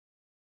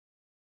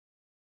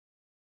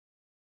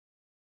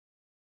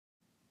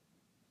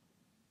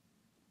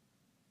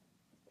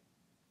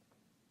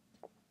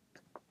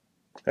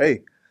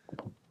Hey.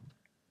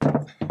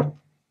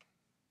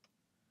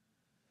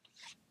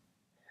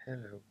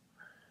 Hello.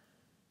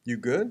 You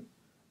good?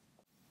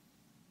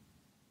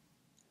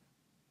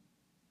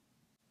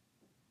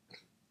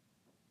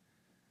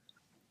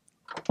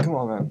 Come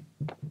on, man.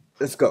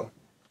 Let's go.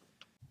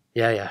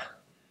 Yeah.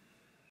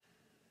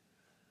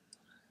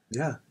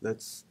 Yeah,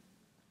 let's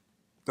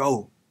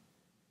go.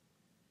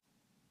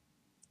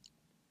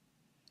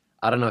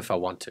 I don't know if I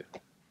want to.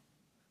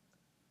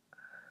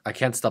 I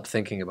can't stop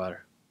thinking about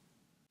her.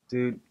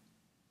 Dude,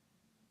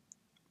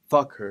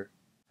 fuck her.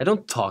 I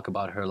don't talk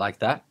about her like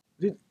that.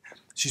 Dude,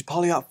 she's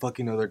probably out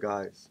fucking other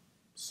guys.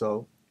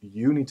 So,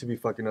 you need to be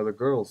fucking other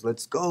girls.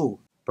 Let's go.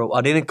 Bro,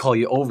 I didn't call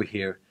you over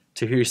here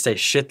to hear you say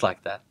shit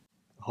like that.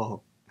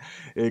 Oh,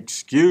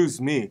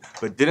 excuse me.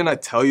 But didn't I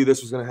tell you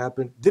this was gonna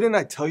happen? Didn't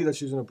I tell you that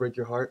she was gonna break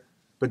your heart?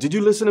 But did you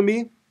listen to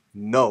me?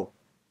 No.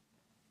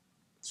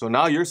 So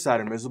now you're sad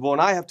and miserable,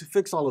 and I have to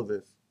fix all of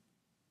this.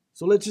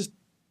 So let's just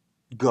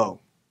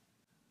go.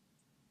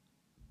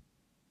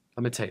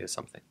 Let me tell you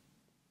something.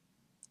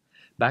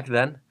 Back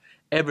then,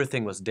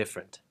 everything was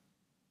different.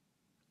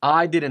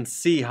 I didn't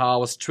see how I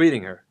was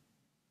treating her.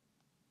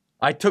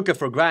 I took it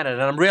for granted,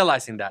 and I'm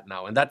realizing that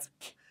now, and that's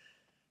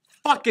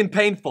fucking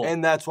painful.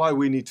 And that's why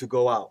we need to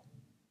go out.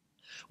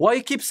 Why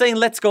you keep saying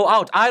let's go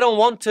out? I don't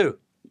want to.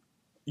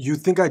 You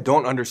think I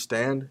don't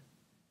understand?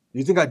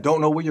 You think I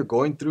don't know what you're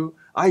going through?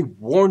 I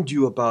warned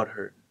you about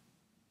her.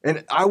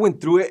 And I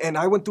went through it, and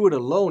I went through it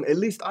alone. At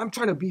least I'm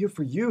trying to be here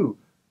for you.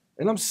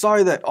 And I'm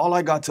sorry that all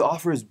I got to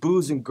offer is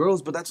booze and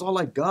girls, but that's all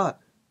I got.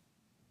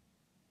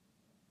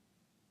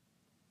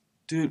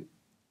 Dude,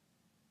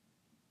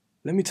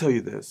 let me tell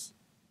you this.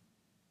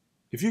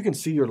 If you can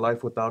see your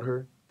life without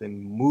her,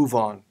 then move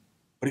on.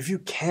 But if you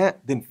can't,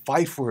 then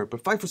fight for her.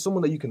 But fight for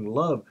someone that you can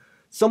love.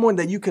 Someone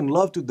that you can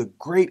love through the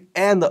great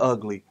and the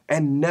ugly,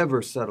 and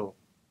never settle.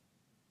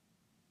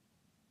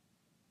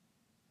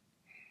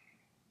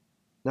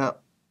 Now,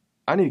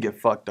 I need to get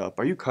fucked up.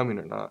 Are you coming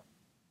or not?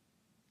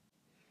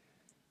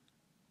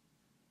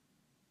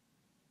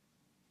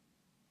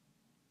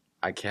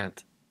 I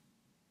can't.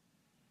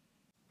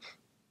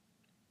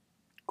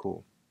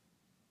 Cool.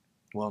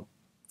 Well,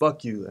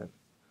 fuck you then.